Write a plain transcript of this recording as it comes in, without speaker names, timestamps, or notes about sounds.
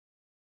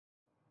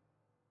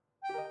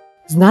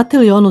Znate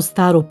li onu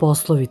staru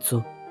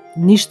poslovicu,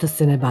 ništa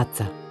se ne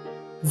baca?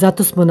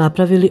 Zato smo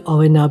napravili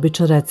ovaj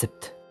neobičan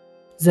recept.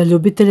 Za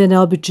ljubitelje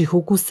neobičnih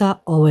ukusa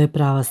ovo je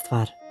prava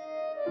stvar.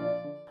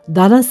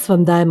 Danas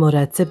vam dajemo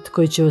recept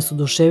koji će vas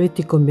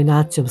oduševiti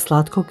kombinacijom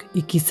slatkog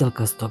i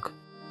kiselkastog.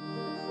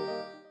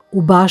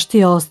 U bašti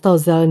je ostao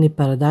zeleni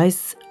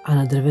paradajz, a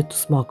na drvetu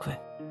smokve.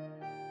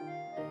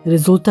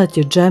 Rezultat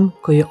je džem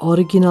koji je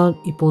originalan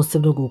i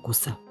posebnog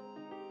ukusa.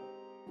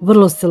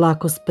 Vrlo se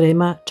lako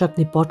sprema, čak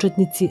ni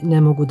početnici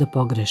ne mogu da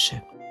pogreše.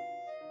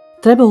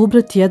 Treba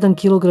ubrati 1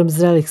 kg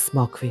zrelih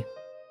smokvi.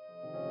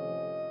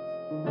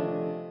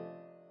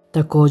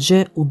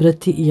 Takođe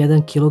ubrati i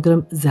 1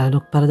 kg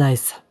zelenog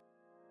paradajza.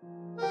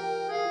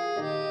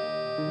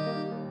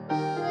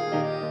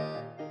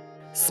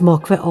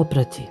 Smokve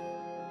oprati.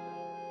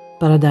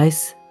 Paradajz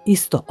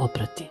isto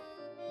oprati.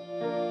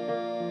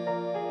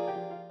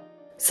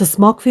 Sa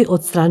smokvi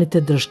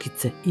odstranite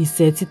drškice i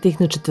isecite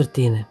ih na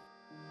četvrtine.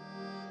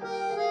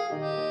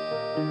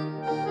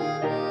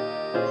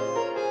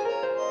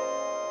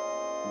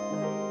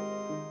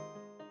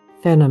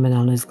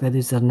 Fenomenalno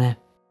izgledaju, zar ne?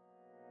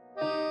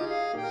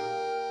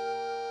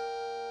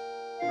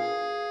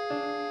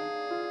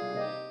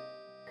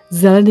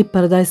 Zeleni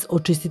paradajz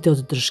očistite od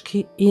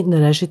drški i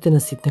narežite na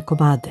sitne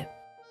komade.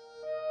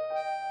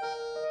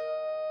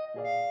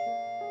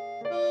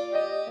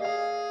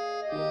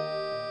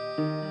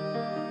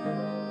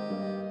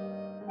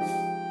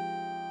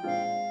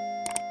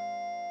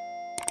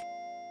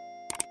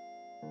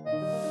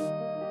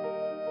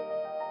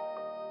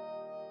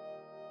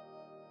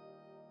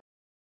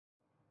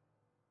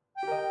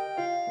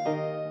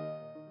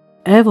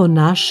 Evo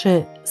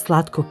naše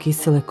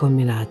slatko-kisele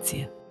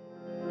kombinacije.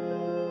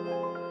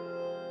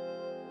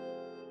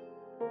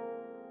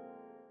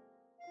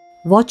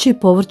 Voće i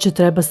povrće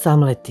treba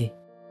samleti.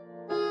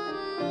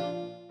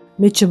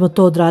 Mi ćemo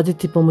to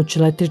odraditi pomoću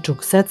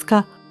električnog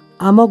secka,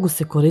 a mogu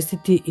se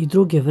koristiti i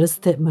druge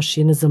vrste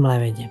mašine za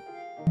mlevenje.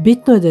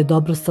 Bitno je da je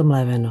dobro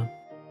samleveno.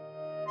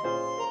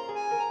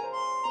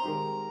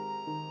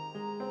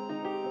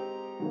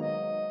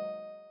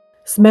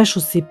 Smeš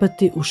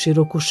usipati u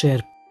široku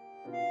šerpu.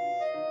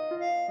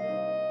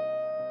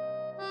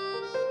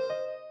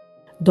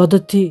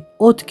 Dodati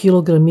od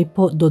 1,5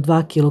 kg do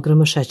 2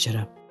 kg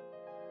šećera.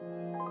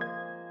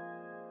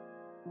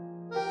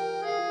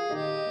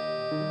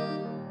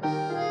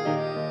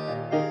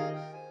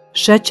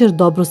 Šećer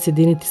dobro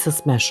sjediniti sa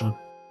smešom.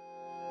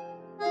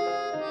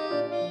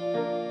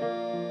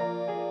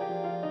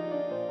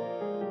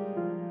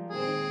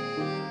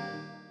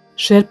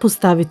 Šerpu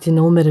staviti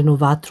na umerenu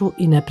vatru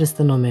i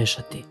neprestano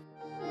mešati.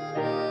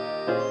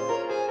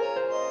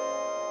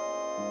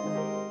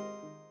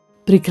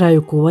 Pri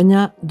kraju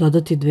kuvanja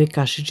dodati 2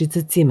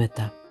 kašičice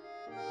cimeta.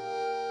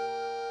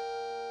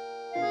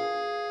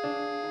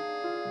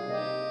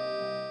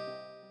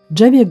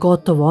 Džem je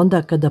gotov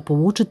onda kada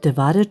povučete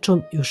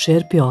varečom i u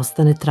šerpi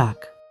ostane trag.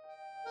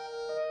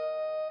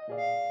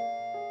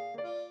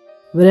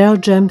 Vreo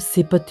džem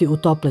sipati u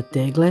tople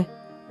tegle,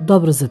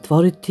 dobro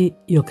zatvoriti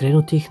i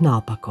okrenuti ih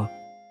naopako.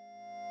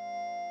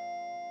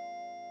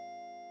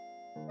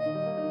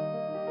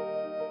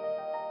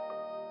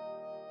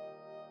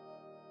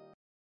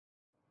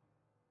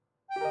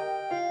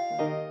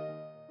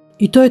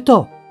 I to je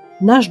to!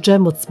 Naš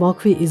džem od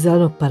smokvi i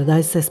zelenog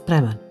paradajza je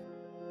spreman.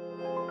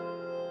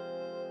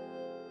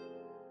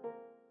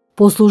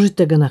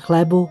 Poslužite ga na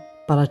hlebu,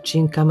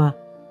 palačinkama,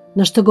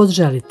 na šta god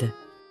želite.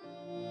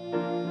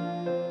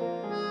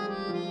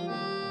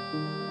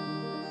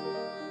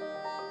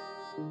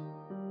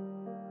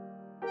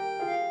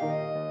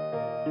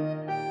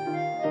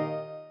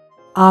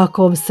 A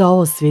ako vam se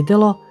ovo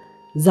svidelo,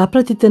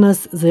 zapratite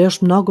nas za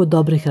još mnogo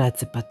dobrih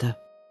recepata.